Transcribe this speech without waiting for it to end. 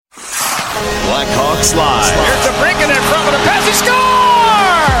Blackhawks Live. Here's the break in there front with a pass. He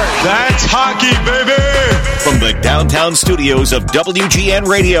scores! That's hockey, baby! From the downtown studios of WGN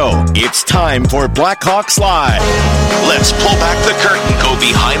Radio, it's time for Blackhawks Live. Let's pull back the curtain, go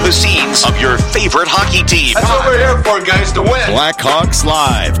behind the scenes of your favorite hockey team. That's what we're here for, guys, to win. Blackhawks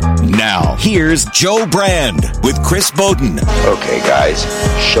Live. Now, here's Joe Brand with Chris Bowden. Okay, guys,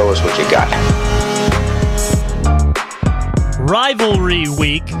 show us what you got. Rivalry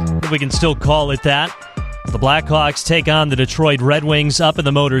week, if we can still call it that. The Blackhawks take on the Detroit Red Wings up in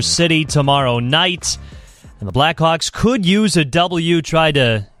the Motor City tomorrow night. And the Blackhawks could use a W, try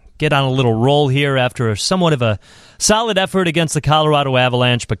to get on a little roll here after somewhat of a solid effort against the Colorado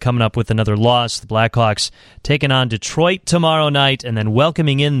Avalanche, but coming up with another loss. The Blackhawks taking on Detroit tomorrow night and then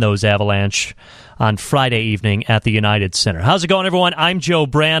welcoming in those Avalanche on Friday evening at the United Center. How's it going, everyone? I'm Joe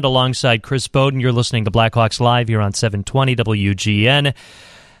Brand alongside Chris Bowden. You're listening to Blackhawks Live here on 720 WGN.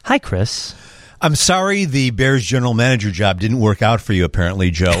 Hi, Chris. I'm sorry the Bears general manager job didn't work out for you,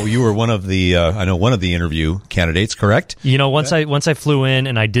 apparently, Joe. You were one of the, one of the interview candidates, correct? You know, once I flew in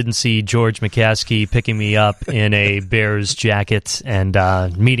and I didn't see George McCaskey picking me up in a Bears jacket and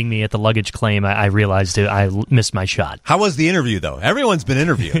meeting me at the luggage claim, I realized I missed my shot. How was the interview, though? Everyone's been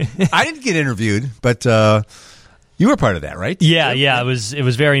interviewed. I didn't get interviewed, but you were part of that, right? Yeah. It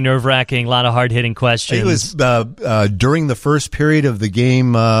was very nerve-wracking, a lot of hard-hitting questions. It was during the first period of the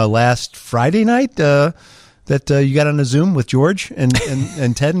game last Friday night that you got on a Zoom with George and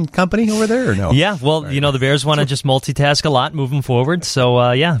Ted and company over there, or no? Yeah, well, right. The Bears want to just multitask a lot moving forward, so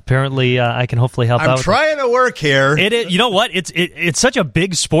apparently I can hopefully help out. I'm trying to work here. You know what? It's such a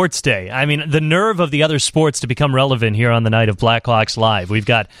big sports day. I mean, the nerve of the other sports to become relevant here on the night of Blackhawks Live. We've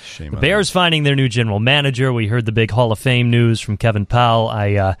got the Bears finding their new general manager. We heard the big Hall of Fame news from Kevin Powell.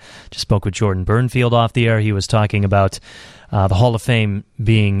 I just spoke with Jordan Burnfield off the air. He was talking about the Hall of Fame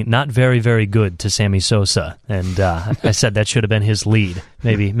being not very, very good to Sammy Sosa. And I said that should have been his lead.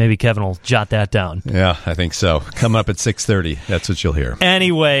 Maybe Kevin will jot that down. Yeah, I think so. Coming up at 6:30. That's what you'll hear.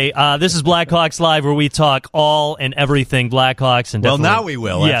 Anyway, this is Blackhawks Live, where we talk all and everything Blackhawks. And now we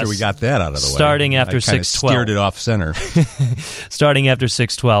will, after we got that out of the way. Starting after 6:12. Steered it off center. Starting after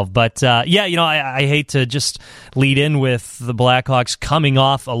 6:12. But, I hate to just lead in with the Blackhawks coming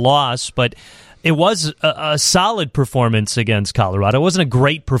off a loss, but it was a solid performance against Colorado. It wasn't a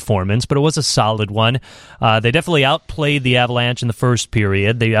great performance, but it was a solid one. They definitely outplayed the Avalanche in the first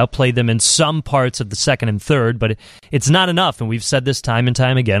period. They outplayed them in some parts of the second and third, but it's not enough. And we've said this time and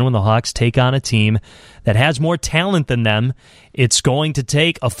time again, when the Hawks take on a team that has more talent than them, it's going to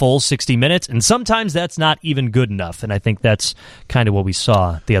take a full 60 minutes, and sometimes that's not even good enough. And I think that's kind of what we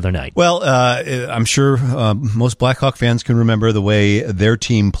saw the other night. Well, I'm sure most Blackhawk fans can remember the way their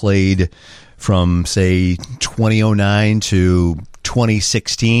team played from, say, 2009 to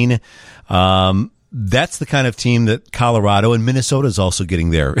 2016. That's the kind of team that Colorado and Minnesota is also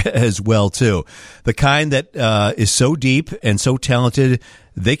getting there as well, too. The kind that is so deep and so talented,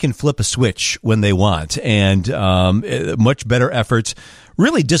 they can flip a switch when they want. And much better efforts.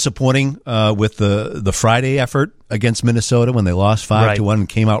 Really disappointing with the Friday effort against Minnesota when they lost 5-1 and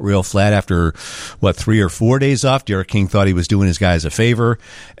came out real flat after 3 or 4 days off. Derek King thought he was doing his guys a favor,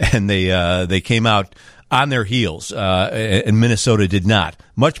 and they came out on their heels, and Minnesota did not.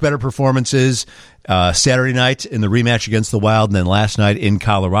 Much better performances Saturday night in the rematch against the Wild, and then last night in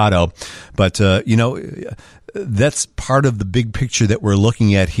Colorado. But that's part of the big picture that we're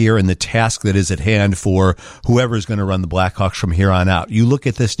looking at here and the task that is at hand for whoever is going to run the Blackhawks from here on out. You look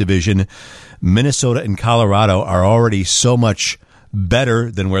at this division, Minnesota and Colorado are already so much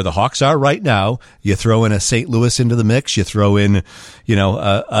better than where the Hawks are right now. You throw in a St. Louis into the mix. You throw in,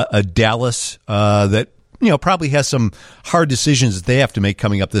 a Dallas that probably has some hard decisions that they have to make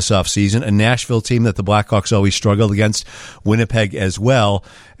coming up this offseason. A Nashville team that the Blackhawks always struggled against, Winnipeg as well.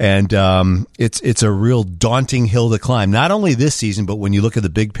 And it's a real daunting hill to climb, not only this season, but when you look at the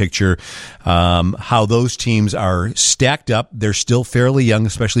big picture, how those teams are stacked up. They're still fairly young,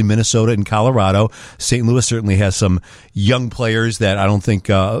 especially Minnesota and Colorado. St. Louis certainly has some young players that I don't think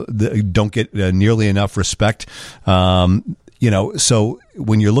don't get nearly enough respect. So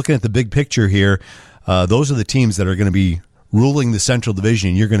when you're looking at the big picture here, those are the teams that are going to be ruling the Central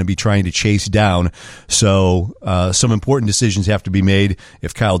Division. You're going to be trying to chase down. So some important decisions have to be made.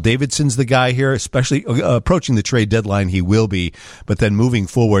 If Kyle Davidson's the guy here, especially approaching the trade deadline, he will be. But then moving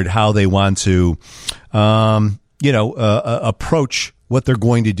forward, how they want to, approach what they're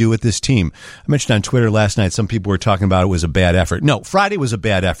going to do with this team. I mentioned on Twitter last night, some people were talking about it was a bad effort. No, Friday was a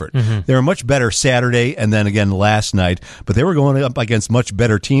bad effort. Mm-hmm. They were much better Saturday and then again last night, but they were going up against much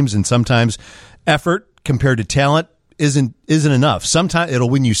better teams, and sometimes effort compared to talent isn't enough. Sometimes it'll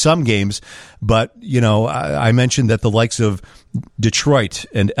win you some games, but I mentioned that the likes of Detroit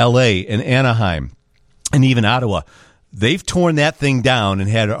and LA and Anaheim and even Ottawa, they've torn that thing down and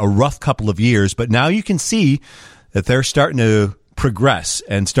had a rough couple of years, but now you can see that they're starting to progress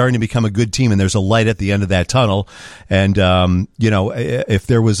and starting to become a good team, and there's a light at the end of that tunnel. And if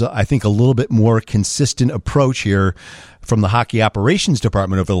there was, I think, a little bit more consistent approach here from the hockey operations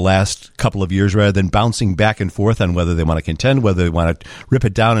department over the last couple of years, rather than bouncing back and forth on whether they want to contend, whether they want to rip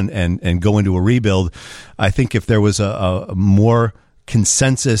it down and go into a rebuild, I think if there was a more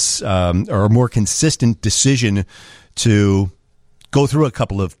consensus or a more consistent decision to go through a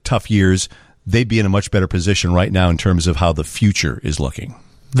couple of tough years, they'd be in a much better position right now in terms of how the future is looking.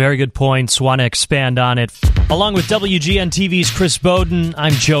 Very good points. Want to expand on it. Along with WGN TV's Chris Bowden,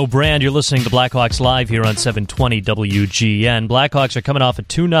 I'm Joe Brand. You're listening to Blackhawks Live here on 720 WGN. Blackhawks are coming off a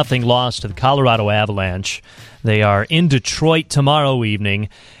 2-0 loss to the Colorado Avalanche. They are in Detroit tomorrow evening.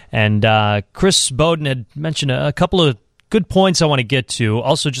 And Chris Bowden had mentioned a couple of good points I want to get to.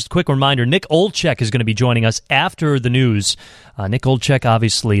 Also, just a quick reminder, Nick Olczyk is going to be joining us after the news. Nick Olczyk,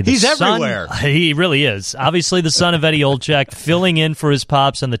 obviously, he's everywhere. He really is. Obviously, the son of Eddie Olczyk, filling in for his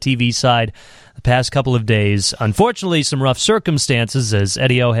pops on the TV side the past couple of days. Unfortunately, some rough circumstances as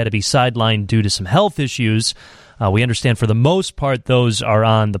Eddie O had to be sidelined due to some health issues. We understand for the most part those are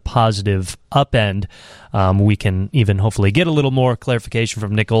on the positive up end. We can even hopefully get a little more clarification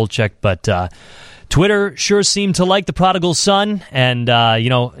from Nick Olczyk, but Twitter sure seemed to like the prodigal son, and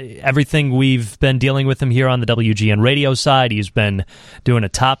everything we've been dealing with him here on the WGN radio side, he's been doing a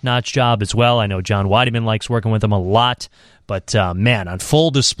top-notch job as well. I know John Weideman likes working with him a lot, but man, on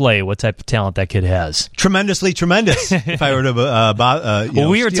full display, what type of talent that kid has. Tremendously tremendous. If I were to,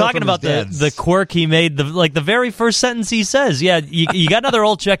 we were talking about the quirk he made. The very first sentence he says, "Yeah, you got another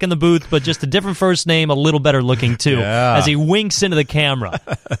Olczyk in the booth, but just a different first name, a little better looking too." Yeah. As he winks into the camera,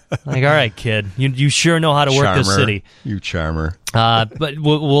 like, "All right, kid, you sure know how to work this city." You charmer. But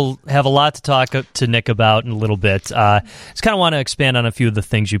we'll have a lot to talk to Nick about in a little bit. Just kind of want to expand on a few of the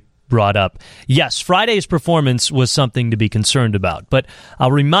things you brought up. Yes, Friday's performance was something to be concerned about, but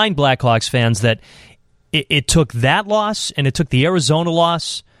I'll remind Blackhawks fans that it took that loss and it took the Arizona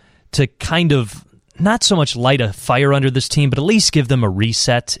loss to kind of not so much light a fire under this team, but at least give them a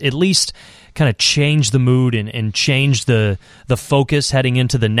reset, at least kind of change the mood and change the focus heading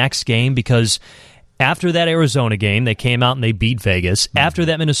into the next game, because after that Arizona game, they came out and they beat Vegas. After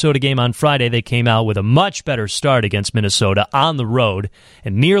that Minnesota game on Friday, they came out with a much better start against Minnesota on the road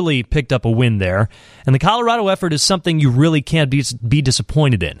and nearly picked up a win there. And the Colorado effort is something you really can't be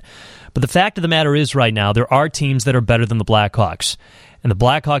disappointed in. But the fact of the matter is right now, there are teams that are better than the Blackhawks. And the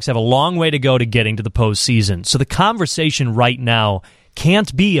Blackhawks have a long way to go to getting to the postseason. So the conversation right now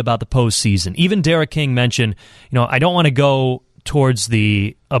can't be about the postseason. Even Derek King mentioned, I don't want to go towards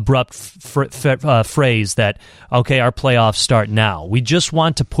the abrupt phrase that, okay, our playoffs start now. We just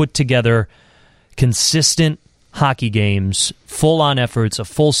want to put together consistent hockey games, full-on efforts, a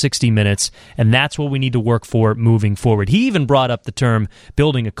full 60 minutes, and that's what we need to work for moving forward. He even brought up the term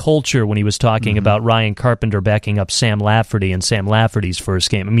building a culture when he was talking about Ryan Carpenter backing up Sam Lafferty in Sam Lafferty's first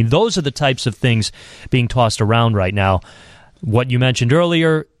game. I mean, those are the types of things being tossed around right now. What you mentioned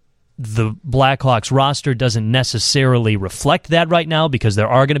earlier, the Blackhawks roster doesn't necessarily reflect that right now, because there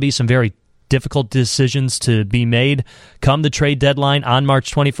are going to be some very difficult decisions to be made come the trade deadline on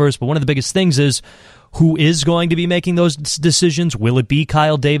March 21st. But one of the biggest things is who is going to be making those decisions. Will it be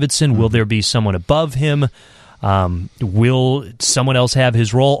Kyle Davidson? Will there be someone above him? Will someone else have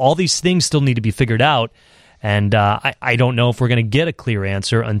his role? All these things still need to be figured out. And I don't know if we're going to get a clear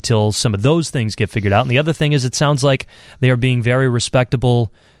answer until some of those things get figured out. And the other thing is, it sounds like they are being very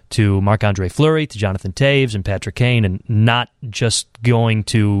respectable to Marc-Andre Fleury, to Jonathan Toews, and Patrick Kane, and not just going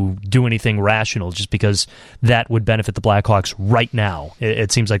to do anything rational just because that would benefit the Blackhawks right now.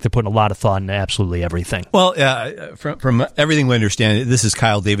 It seems like they're putting a lot of thought into absolutely everything. Well, from everything we understand, this is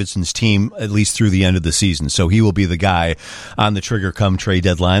Kyle Davidson's team at least through the end of the season, so he will be the guy on the trigger come trade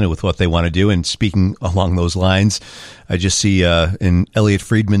deadline with what they want to do. And speaking along those lines, I just see in Elliot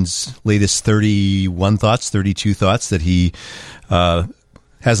Friedman's latest 32 thoughts that he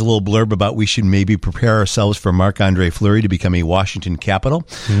has a little blurb about we should maybe prepare ourselves for Marc-Andre Fleury to become a Washington Capital.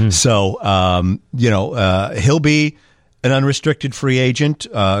 So, he'll be an unrestricted free agent.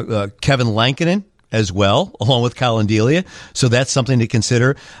 Kevin Lankinen as well, along with Colin Delia. So that's something to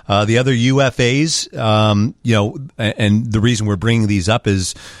consider. The other UFAs, and the reason we're bringing these up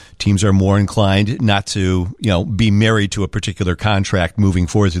is teams are more inclined not to, be married to a particular contract moving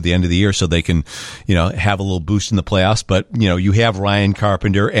forward through the end of the year, so they can, have a little boost in the playoffs. But, you have Ryan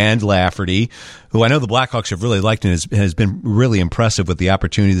Carpenter and Lafferty, who I know the Blackhawks have really liked and has been really impressive with the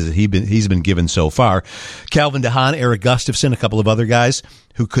opportunities that he's been given so far. Calvin DeHaan, Eric Gustafson, a couple of other guys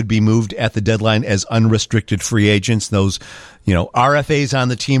who could be moved at the deadline as unrestricted free agents. Those, RFAs on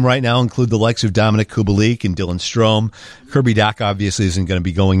the team right now include the likes of Dominic Kubalik and Dylan Strome. Kirby Dach obviously isn't going to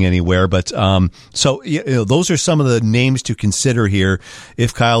be going anywhere, but those are some of the names to consider here.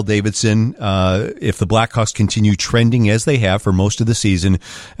 If Kyle Davidson, if the Blackhawks continue trending as they have for most of the season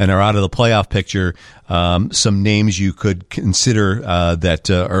and are out of the playoff picture, some names you could consider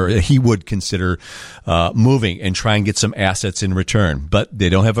or he would consider moving and try and get some assets in return. But they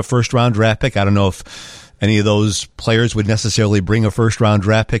don't have a first-round draft pick. I don't know if any of those players would necessarily bring a first-round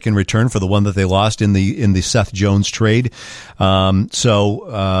draft pick in return for the one that they lost in the Seth Jones trade. Some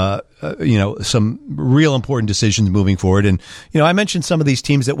real important decisions moving forward. And, I mentioned some of these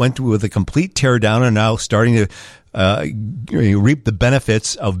teams that went with a complete teardown and are now starting to reap the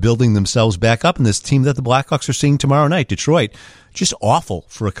benefits of building themselves back up. And this team that the Blackhawks are seeing tomorrow night, Detroit, just awful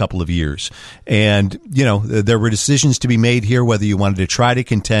for a couple of years. And, there were decisions to be made here, whether you wanted to try to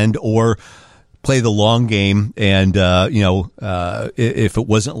contend or play the long game. And, if it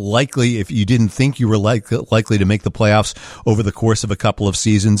wasn't likely, if you didn't think you were likely to make the playoffs over the course of a couple of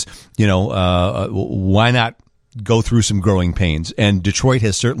seasons, why not go through some growing pains? And Detroit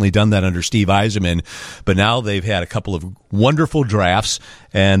has certainly done that under Steve Yzerman, but now they've had a couple of wonderful drafts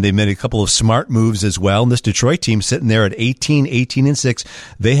and they made a couple of smart moves as well. And this Detroit team sitting there at 18-6,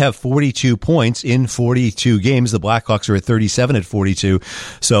 they have 42 points in 42 games. The Blackhawks are at 37 at 42.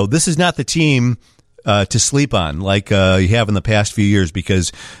 So this is not the team to sleep on like you have in the past few years,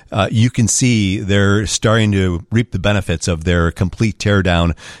 because you can see they're starting to reap the benefits of their complete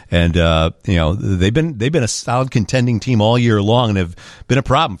teardown. And they've been a solid contending team all year long and have been a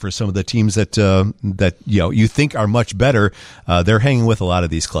problem for some of the teams that you think are much better. They're hanging with a lot of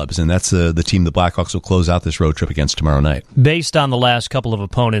these clubs, and that's the team the Blackhawks will close out this road trip against tomorrow night. Based on the last couple of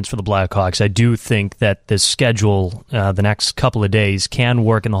opponents for the Blackhawks, I do think that this schedule the next couple of days can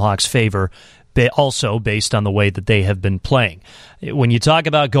work in the Hawks' favor, also based on the way that they have been playing. When you talk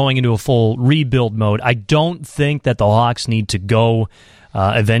about going into a full rebuild mode, I don't think that the Hawks need to go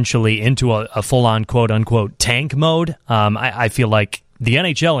eventually into a full-on quote-unquote tank mode. I feel like the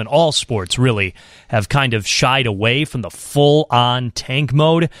NHL and all sports really have kind of shied away from the full-on tank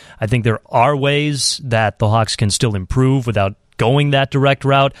mode. I think there are ways that the Hawks can still improve without going that direct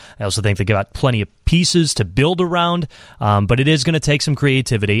route. I also think they got plenty of pieces to build around, but it is going to take some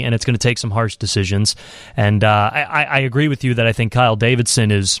creativity and it's going to take some harsh decisions. And I agree with you that I think Kyle Davidson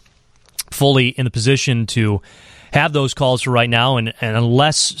is fully in the position to have those calls for right now. And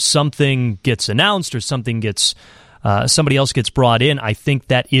unless something gets announced or something gets somebody else gets brought in, I think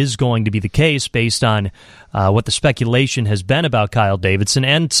that is going to be the case based on what the speculation has been about Kyle Davidson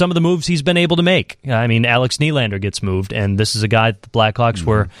and some of the moves he's been able to make. I mean, Alex Nylander gets moved, and this is a guy that the Blackhawks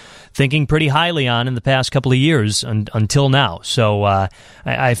were thinking pretty highly on in the past couple of years until now. So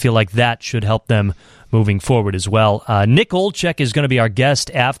I feel like that should help them moving forward as well. Nick Olczyk is going to be our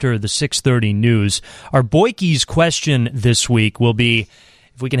guest after the 6:30 news. Our Boyke's question this week will be,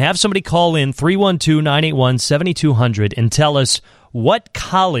 if we can have somebody call in 312-981-7200 and tell us what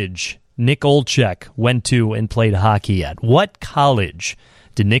college Nick Olczyk went to and played hockey at. What college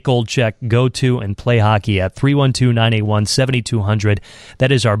did Nick Olczyk go to and play hockey at? 312-981-7200.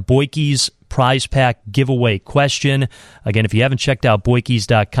 That is our Boyke's prize pack giveaway question. Again, if you haven't checked out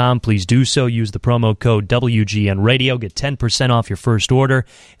Boyke's.com, please do so. Use the promo code WGNRadio. Get 10% off your first order.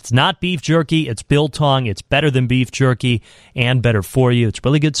 It's not beef jerky. It's biltong. It's better than beef jerky and better for you. It's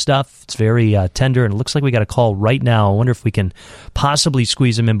really good stuff. It's very tender, and it looks like we got a call right now. I wonder if we can possibly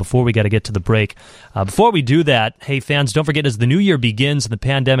squeeze him in before we got to get to the break. Before we do that, hey, fans, don't forget, as the new year begins and the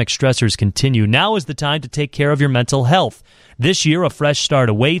pandemic stressors continue, now is the time to take care of your mental health. This year, a fresh start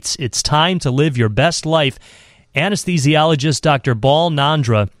awaits. It's time to live your best life. Anesthesiologist Dr. Bal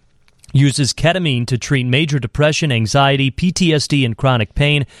Nandra uses ketamine to treat major depression, anxiety, PTSD, and chronic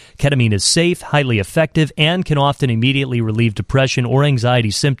pain. Ketamine is safe, highly effective, and can often immediately relieve depression or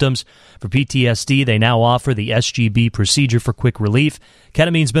anxiety symptoms. For PTSD, they now offer the SGB procedure for quick relief.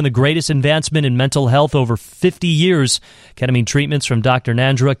 Ketamine's been the greatest advancement in mental health over 50 years. Ketamine treatments from Dr.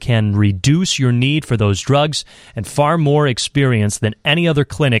 Nandra can reduce your need for those drugs, and far more experience than any other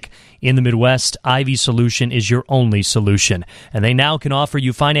clinic in the Midwest. Ivy Solution is your only solution, and they now can offer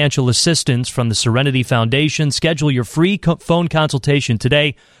you financial assistance assistance from the Serenity Foundation. Schedule your free phone consultation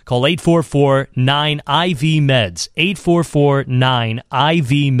today. Call 844-9IV-MEDS.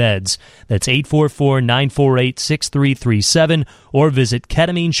 844-9IV-MEDS. That's 844-948-6337. Or visit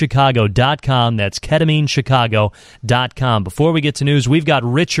ketaminechicago.com. That's ketaminechicago.com. Before we get to news, we've got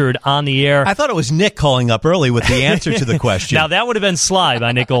Richard on the air. I thought it was Nick calling up early with the answer to the question. Now, that would have been sly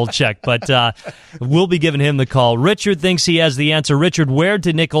by Nick Olczyk, but we'll be giving him the call. Richard thinks he has the answer. Richard, where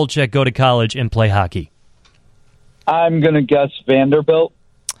did Nick Olczyk go to college and play hockey? I'm going to guess Vanderbilt.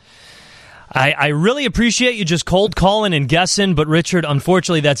 I really appreciate you just cold calling and guessing, but Richard,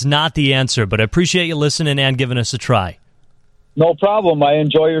 unfortunately, that's not the answer. But I appreciate you listening and giving us a try. No problem. I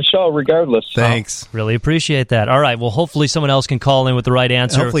enjoy your show regardless. Thanks. Really appreciate that. All right. Well, hopefully someone else can call in with the right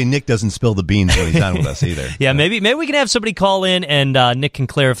answer. And hopefully Nick doesn't spill the beans when he's on with us either. Yeah, maybe we can have somebody call in and Nick can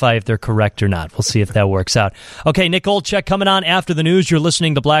clarify if they're correct or not. We'll see if that works out. Okay, Nick Olczyk coming on after the news. You're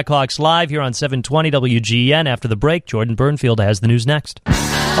listening to Blackhawks Live here on 720 WGN. After the break, Jordan Burnfield has the news next.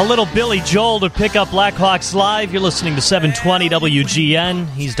 A little Billy Joel to pick up Blackhawks Live. You're listening to 720 WGN.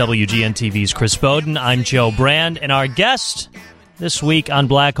 He's WGN TV's Chris Bowden. I'm Joe Brand, and our guest this week on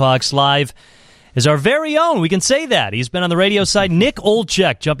Blackhawks Live is our very own. We can say that. He's been on the radio side. Nick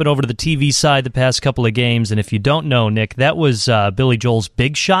Olczyk jumping over to the TV side the past couple of games. And if you don't know, Nick, that was Billy Joel's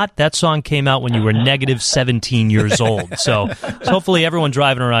Big Shot. That song came out when you were negative 17 years old. So hopefully everyone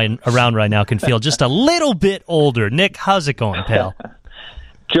driving around right now can feel just a little bit older. Nick, how's it going, pal?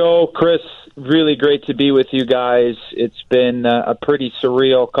 Joe, Chris, really great to be with you guys. It's been a pretty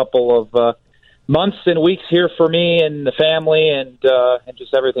surreal couple of months and weeks here for me and the family and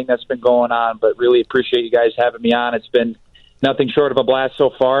just everything that's been going on, but really appreciate you guys having me on. It's been nothing short of a blast so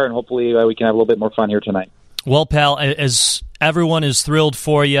far, and hopefully we can have a little bit more fun here tonight. Well, pal, as everyone is thrilled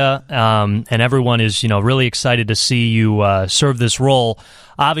for you, and everyone is really excited to see you serve this role.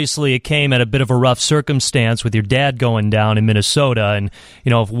 Obviously, it came at a bit of a rough circumstance with your dad going down in Minnesota. And,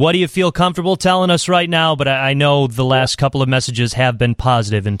 what do you feel comfortable telling us right now? But I know the last couple of messages have been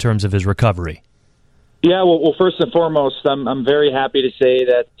positive in terms of his recovery. Yeah, well, first and foremost, I'm very happy to say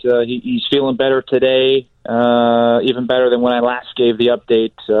that he's feeling better today, even better than when I last gave the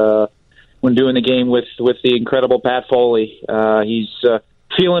update when doing the game with the incredible Pat Foley. He's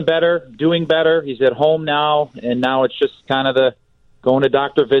feeling better, doing better. He's at home now, and now it's just kind of the going to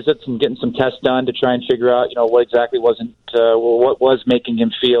doctor visits and getting some tests done to try and figure out, what exactly what was making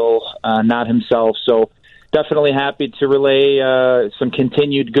him feel not himself. So definitely happy to relay some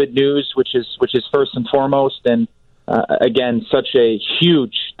continued good news, which is first and foremost. And again, such a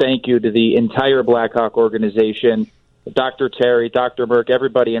huge thank you to the entire Blackhawk organization, Dr. Terry, Dr. Burke,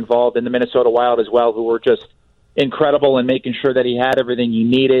 everybody involved in the Minnesota Wild as well, who were just incredible in making sure that he had everything he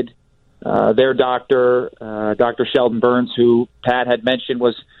needed. Their doctor, Dr. Sheldon Burns, who Pat had mentioned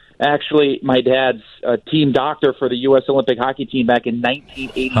was actually my dad's team doctor for the U.S. Olympic hockey team back in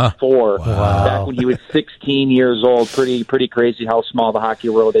 1984, back when he was 16 years old. Pretty crazy how small the hockey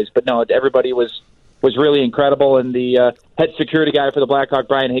world is. But no, everybody was really incredible, and the head security guy for the Blackhawk,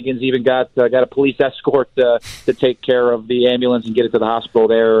 Brian Higgins, even got a police escort to take care of the ambulance and get it to the hospital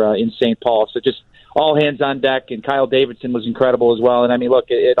there in St. Paul. So just all hands on deck, and Kyle Davidson was incredible as well. And I mean, look,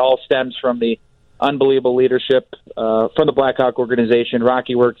 it all stems from the unbelievable leadership from the Blackhawk organization,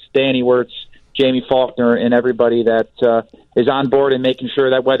 Rocky Wirtz, Danny Wirtz, Jamie Faulkner, and everybody that is on board and making sure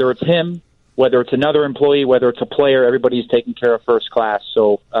that whether it's him, whether it's another employee, whether it's a player, everybody's taken care of first class.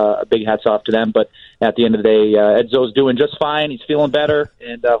 So a big hats off to them. But at the end of the day, Edzo's doing just fine. He's feeling better,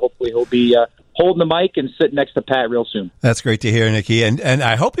 and hopefully he'll be holding the mic and sitting next to Pat real soon. That's great to hear, Nicky. And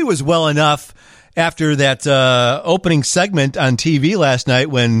I hope he was well enough after that opening segment on TV last night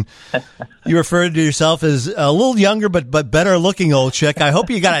when you referred to yourself as a little younger but better looking Olczyk. I hope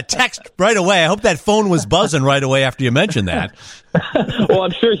you got a text right away. I hope that phone was buzzing right away after you mentioned that. Well,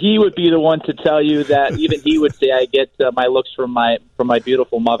 I'm sure he would be the one to tell you that. Even he would say I get my looks from my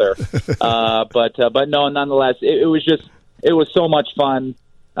beautiful mother. But no, nonetheless, it was so much fun.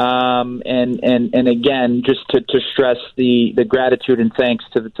 And again, just to stress the gratitude and thanks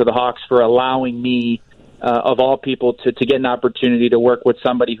to the Hawks for allowing me, of all people, to get an opportunity to work with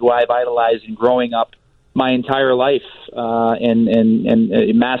somebody who I've idolized and growing up my entire life. And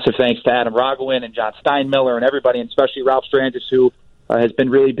massive thanks to Adam Rogowin and John Steinmiller and everybody, and especially Ralph Strangis, who has been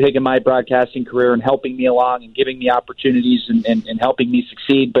really big in my broadcasting career and helping me along and giving me opportunities and helping me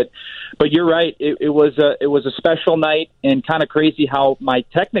succeed. But you're right. It was a special night, and kind of crazy how my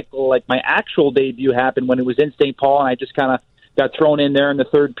actual debut happened when it was in St. Paul, and I just kind of got thrown in there in the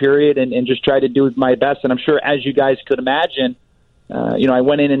third period and just tried to do my best. And I'm sure, as you guys could imagine, I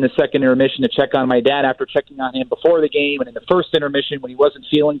went in the second intermission to check on my dad after checking on him before the game, and in the first intermission when he wasn't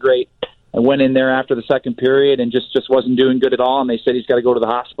feeling great, I went in there after the second period and just wasn't doing good at all, and they said he's got to go to the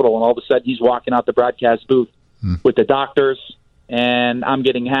hospital, and all of a sudden he's walking out the broadcast booth with the doctors, and I'm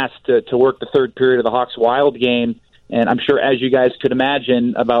getting asked to work the third period of the Hawks Wild game, and I'm sure, as you guys could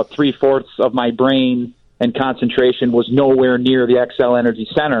imagine, about 3/4 of my brain and concentration was nowhere near the XL Energy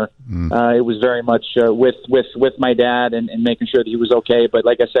Center. It was very much with my dad and making sure that he was okay. But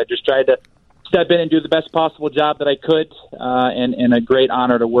like I said, just tried to step in and do the best possible job that I could, and a great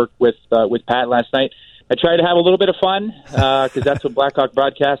honor to work with Pat last night. I tried to have a little bit of fun because that's what Blackhawk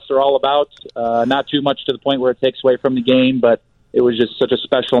broadcasts are all about. Not too much to the point where it takes away from the game, but it was just such a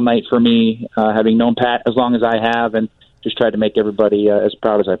special night for me, having known Pat as long as I have, and just tried to make everybody as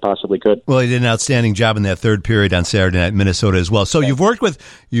proud as I possibly could. Well, he did an outstanding job in that third period on Saturday night in Minnesota as well. So you've worked with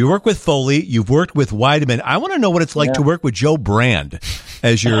Foley, you've worked with Weideman. I want to know what it's like to work with Joe Brand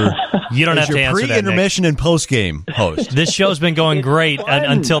as your you don't have to answer that, pre-intermission and post-game host. This show's been going great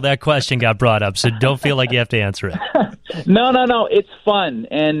until that question got brought up, so don't feel like you have to answer it. No, it's fun,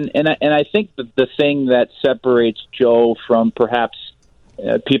 and I think the thing that separates Joe from perhaps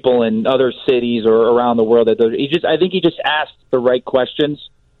people in other cities or around the world, I think he just asks the right questions.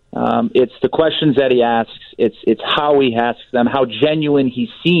 It's the questions that he asks. It's how he asks them, how genuine he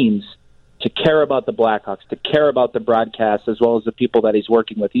seems to care about the Blackhawks, to care about the broadcast, as well as the people that he's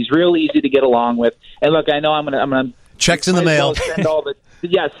working with. He's real easy to get along with. And look, I know I'm gonna checks in the mail.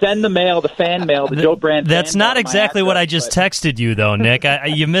 Send the mail, the fan mail, the Joe Brand. That's not exactly what I just texted you, though, Nick.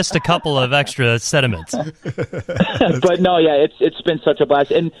 You missed a couple of extra sentiments. But no, it's been such a blast.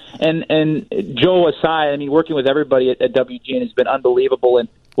 And Joe aside, I mean, working with everybody at WGN has been unbelievable. And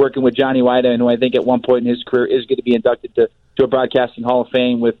working with Johnny Weideman, who I think at one point in his career is going to be inducted to a Broadcasting Hall of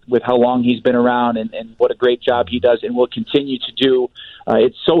Fame with how long he's been around and what a great job he does and will continue to do.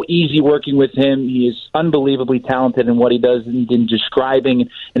 It's so easy working with him. He is unbelievably talented in what he does in describing.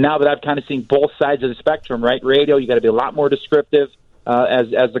 And now that I've kind of seen both sides of the spectrum, right? Radio, you got to be a lot more descriptive. As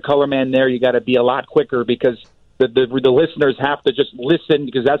the color man there, you got to be a lot quicker because the listeners have to just listen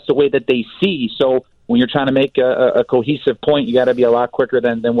because that's the way that they see. So when you're trying to make a cohesive point, you got to be a lot quicker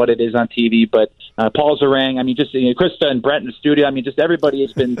than what it is on TV. But Paul Zarang, I mean, just Krista and Brent in the studio. I mean, just everybody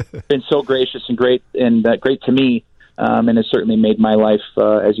has been so gracious and great to me, and has certainly made my life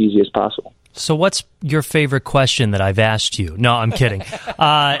as easy as possible. So what's your favorite question that I've asked you? No, I'm kidding.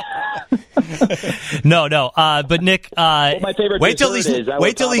 No. But Nick, my favorite wait till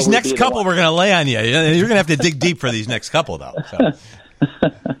these next couple we're going to lay on you. You're going to have to dig deep for these next couple, though. So.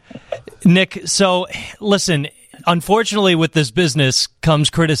 Nick, so listen, unfortunately with this business comes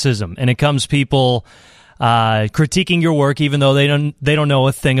criticism, and it comes people critiquing your work even though they don't know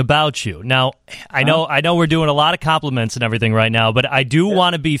a thing about you. Now, I know we're doing a lot of compliments and everything right now, but I do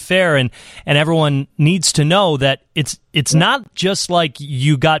want to be fair, and everyone needs to know that it's not just like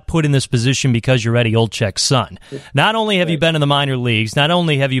you got put in this position because you're Eddie Olczyk's son. Not only have you been in the minor leagues, not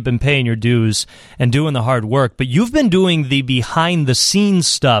only have you been paying your dues and doing the hard work, but you've been doing the behind-the-scenes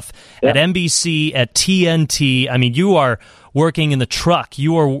stuff at NBC, at TNT. I mean, you are working in the truck,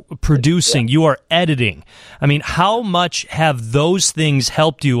 you are producing, you are editing. I mean, how much have those things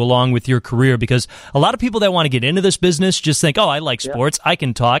helped you along with your career? Because a lot of people that want to get into this business just think, oh, I like sports, I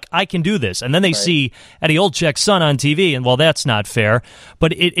can talk, I can do this. And then they see Eddie Olczyk's son on TV, and well, that's not fair.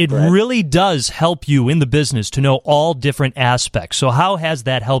 But it really does help you in the business to know all different aspects. So how has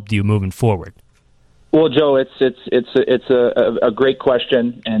that helped you moving forward? Well, Joe, it's a great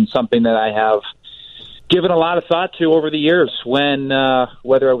question and something that I have given a lot of thought to over the years when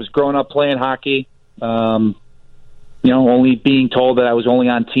whether I was growing up playing hockey, only being told that I was only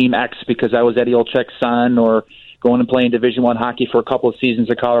on Team X because I was Eddie Olczyk's son, or going and playing Division I hockey for a couple of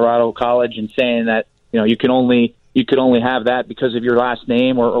seasons at Colorado College and saying that you could only have that because of your last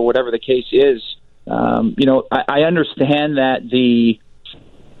name or whatever the case is. I understand that the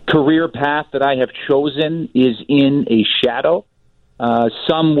career path that I have chosen is in a shadow.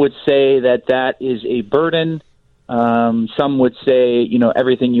 Some would say that is a burden. Some would say,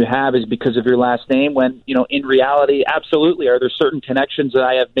 everything you have is because of your last name, when, in reality, absolutely. Are there certain connections that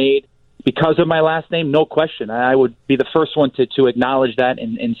I have made because of my last name? No question. I would be the first one to acknowledge that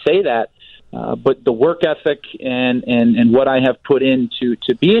and say that. But the work ethic and what I have put in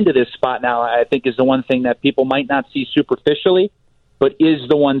to be into this spot now, I think is the one thing that people might not see superficially, but is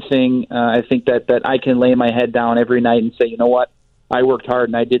the one thing I think that I can lay my head down every night and say, you know what? I worked hard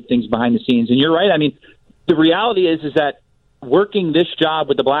and I did things behind the scenes. And you're right. I mean, the reality is that working this job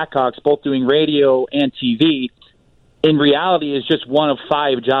with the Blackhawks, both doing radio and TV, in reality is just one of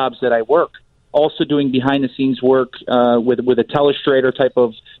 5 jobs that I work. also doing behind-the-scenes work with a Telestrator type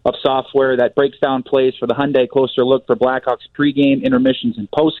of software that breaks down plays for the Hyundai Closer Look for Blackhawks pregame, intermissions, and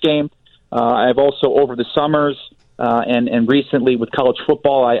postgame. I've also, over the summers and recently with college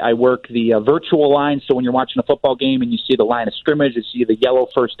football, I work the virtual line. So when you're watching a football game and you see the line of scrimmage, you see the yellow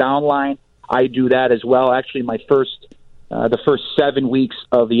first down line, I do that as well. Actually, the first 7 weeks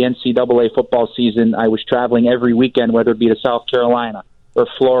of the NCAA football season, I was traveling every weekend, whether it be to South Carolina or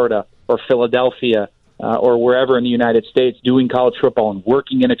Florida or Philadelphia or wherever in the United States, doing college football and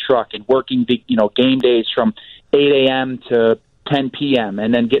working in a truck and working the game days from 8 a.m. to 10 p.m.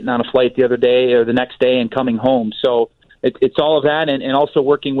 and then getting on a flight the other day or the next day and coming home. So it's all of that, and also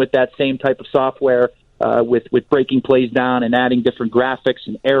working with that same type of software with breaking plays down and adding different graphics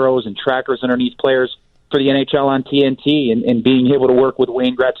and arrows and trackers underneath players for the NHL on TNT, and being able to work with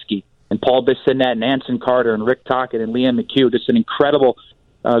Wayne Gretzky and Paul Bissonnette and Anson Carter and Rick Tocchet and Liam McHugh. Just an incredible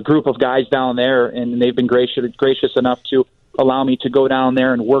group of guys down there, and they've been gracious enough to allow me to go down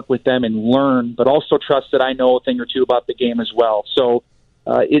there and work with them and learn, but also trust that I know a thing or two about the game as well. So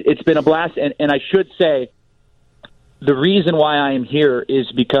it's been a blast, and I should say the reason why I am here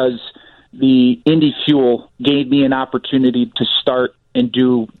is because the Indy Fuel gave me an opportunity to start and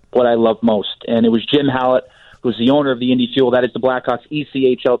do what I love most. And it was Jim Hallett, who's the owner of the Indy Fuel. That is the Blackhawks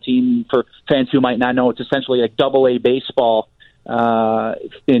ECHL team. For fans who might not know, it's essentially like AA baseball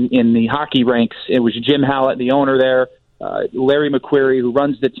in the hockey ranks. It was Jim Hallett, the owner there, Larry McQuarrie, who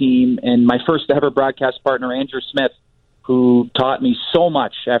runs the team, and my first ever broadcast partner, Andrew Smith, who taught me so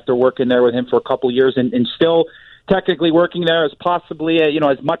much after working there with him for a couple of years, and still technically working there as possibly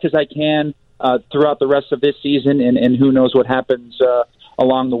as much as I can throughout the rest of this season, and who knows what happens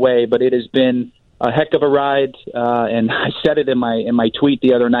along the way. But it has been a heck of a ride, and I said it in my tweet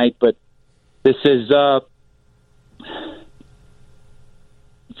the other night. But this is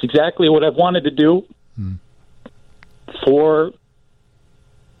it's exactly what I've wanted to do for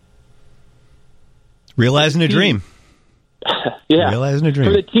realizing a dream. Yeah, realizing a dream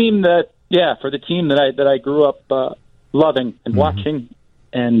for the team that I grew up loving and watching,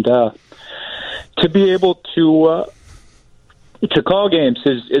 and to be able to call games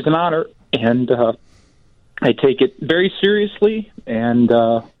is an honor, and I take it very seriously. And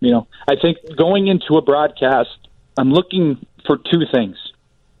I think going into a broadcast, I'm looking for two things.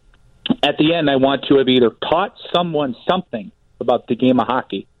 At the end, I want to have either taught someone something about the game of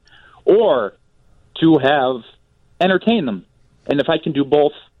hockey, or to have entertained them. And if I can do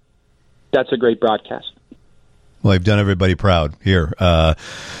both, that's a great broadcast. Well, you've done everybody proud here.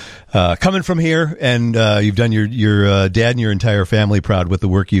 Coming from here, and you've done your dad and your entire family proud with the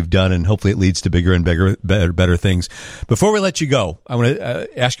work you've done, and hopefully it leads to bigger and better things. Before we let you go, I want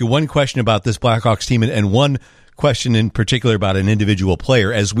to ask you one question about this Blackhawks team, and one question in particular about an individual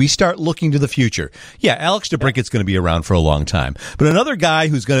player as we start looking to the future. Yeah, Alex DeBrincat's going to be around for a long time, but another guy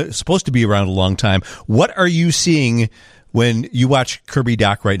who's supposed to be around a long time. What are you seeing when you watch Kirby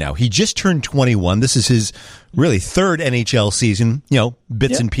Dach right now? He just turned 21. This is his really third NHL season,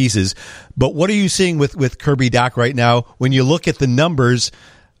 bits and pieces. But what are you seeing with Kirby Dach right now when you look at the numbers,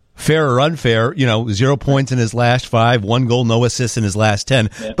 fair or unfair, 0 points in his last 5, 1 goal, no assists in his last 10.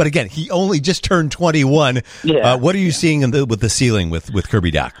 Yeah. But again, he only just turned 21. Yeah. What are you seeing with the ceiling with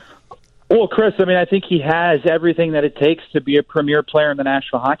Kirby Dach? Well, Chris, I think he has everything that it takes to be a premier player in the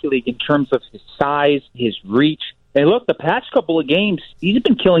National Hockey League in terms of his size, his reach. And look, the past couple of games, he's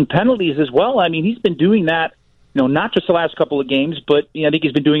been killing penalties as well. He's been doing that, not just the last couple of games, but I think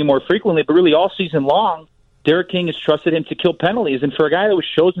he's been doing it more frequently. But really all season long, Derek King has trusted him to kill penalties. And for a guy that was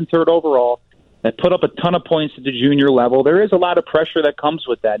chosen third overall, that put up a ton of points at the junior level, there is a lot of pressure that comes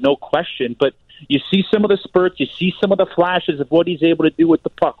with that, no question. But you see some of the spurts, you see some of the flashes of what he's able to do with the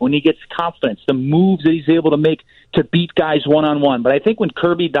puck when he gets confidence, the moves that he's able to make to beat guys one-on-one. But I think when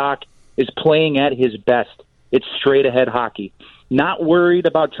Kirby Dach is playing at his best, it's straight-ahead hockey. Not worried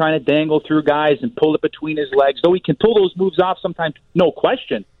about trying to dangle through guys and pull it between his legs, though he can pull those moves off sometimes, no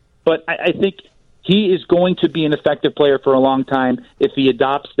question. But I think he is going to be an effective player for a long time if he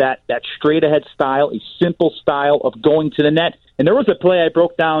adopts that straight-ahead style, a simple style of going to the net. And there was a play I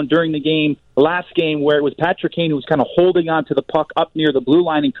broke down during the last game, where it was Patrick Kane who was kind of holding on to the puck up near the blue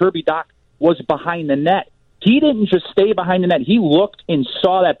line, and Kirby Dach was behind the net. He didn't just stay behind the net. He looked and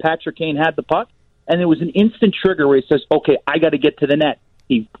saw that Patrick Kane had the puck, and there was an instant trigger where he says, okay, I got to get to the net.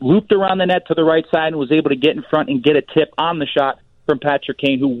 He looped around the net to the right side and was able to get in front and get a tip on the shot from Patrick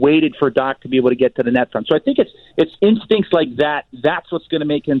Kane, who waited for Dach to be able to get to the net front. So I think it's instincts like that. That's what's going to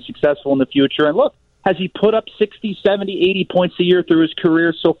make him successful in the future. And look, has he put up 60, 70, 80 points a year through his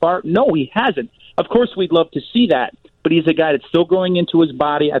career so far? No, he hasn't. Of course, we'd love to see that. but he's a guy that's still growing into his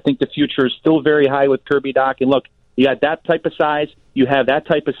body. I think the future is still very high with Kirby Dach. And look, you got that type of size, you have that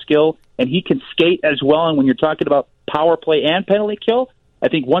type of skill, and he can skate as well. And when you're talking about power play and penalty kill, I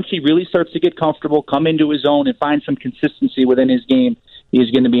think once he really starts to get comfortable, come into his own, and find some consistency within his game,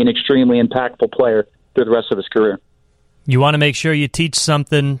 he's going to be an extremely impactful player through the rest of his career. You want to make sure you teach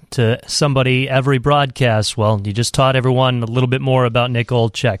something to somebody every broadcast. Well, you just taught everyone a little bit more about Nick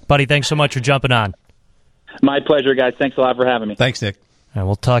Olczyk. Buddy, thanks so much for jumping on. My pleasure, guys. Thanks a lot for having me. Thanks, Nick. And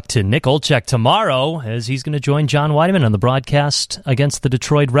we'll talk to Nick Olczyk tomorrow as he's going to join John Weideman on the broadcast against the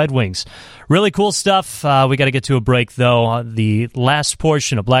Detroit Red Wings. Really cool stuff. We got to get to a break, though. The last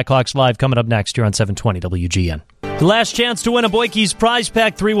portion of Blackhawks Live coming up next here on 720 WGN. The last chance to win a Boykey's prize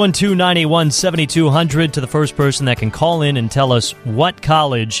pack, 312-981-7200, to the first person that can call in and tell us what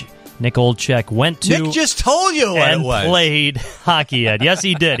college Nick Olczyk went to. Nick just told you what and it was. Played hockey at. Yes,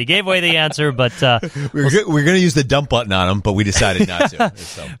 he did. He gave away the answer, but we're going to use the dump button on him, but we decided not to.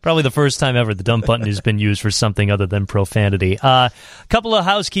 So. Probably the first time ever the dump button has been used for something other than profanity. A couple of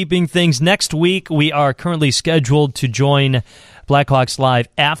housekeeping things. Next week, we are currently scheduled to join Blackhawks Live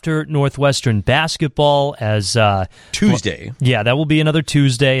after Northwestern basketball as Tuesday. Yeah, that will be another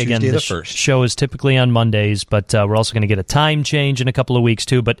Tuesday. Again, the the first. Show is typically on Mondays, but we're also going to get a time change in a couple of weeks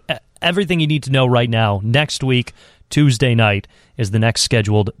too. But everything you need to know right now, next week, Tuesday night, is the next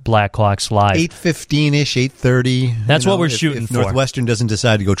scheduled Blackhawks Live. 8:15-ish, 8:30. That's what we're shooting for. Northwestern doesn't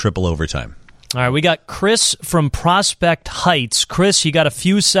decide to go triple overtime. All right, we got Chris from Prospect Heights. Chris, you got a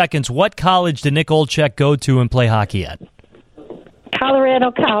few seconds. What college did Nick Olczyk go to and play hockey at?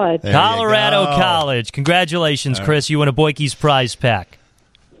 Colorado College. Colorado College. Congratulations, Chris. You won a Boykey's prize pack.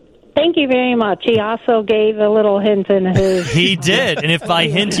 Thank you very much. He also gave a little hint in his... He did. And if by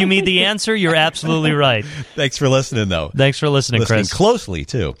hint you mean the answer, you're absolutely right. Thanks for listening, though. Thanks for listening, Chris. Closely,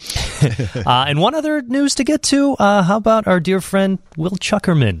 too. And one other news to get to. How about our dear friend Will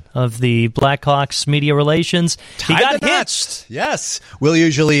Chuckerman of the Blackhawks Media Relations? He got hitched. Yes. Will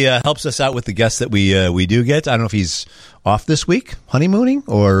usually helps us out with the guests that we do get. I don't know if he's off this week, honeymooning,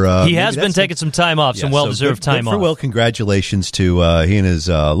 or he has been taking some time off, some well-deserved time off. For Will, congratulations to he and his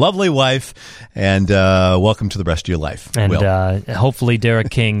lovely wife, and welcome to the rest of your life. And hopefully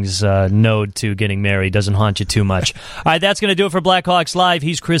Derek King's node to getting married doesn't haunt you too much. All right, that's going to do it for Blackhawks Live.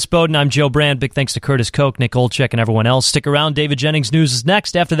 He's Chris Bowden. I'm Joe Brand. Big thanks to Curtis Koch, Nick Olczyk, and everyone else. Stick around. David Jennings News is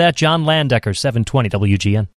next. After that, John Landecker, 720 WGN.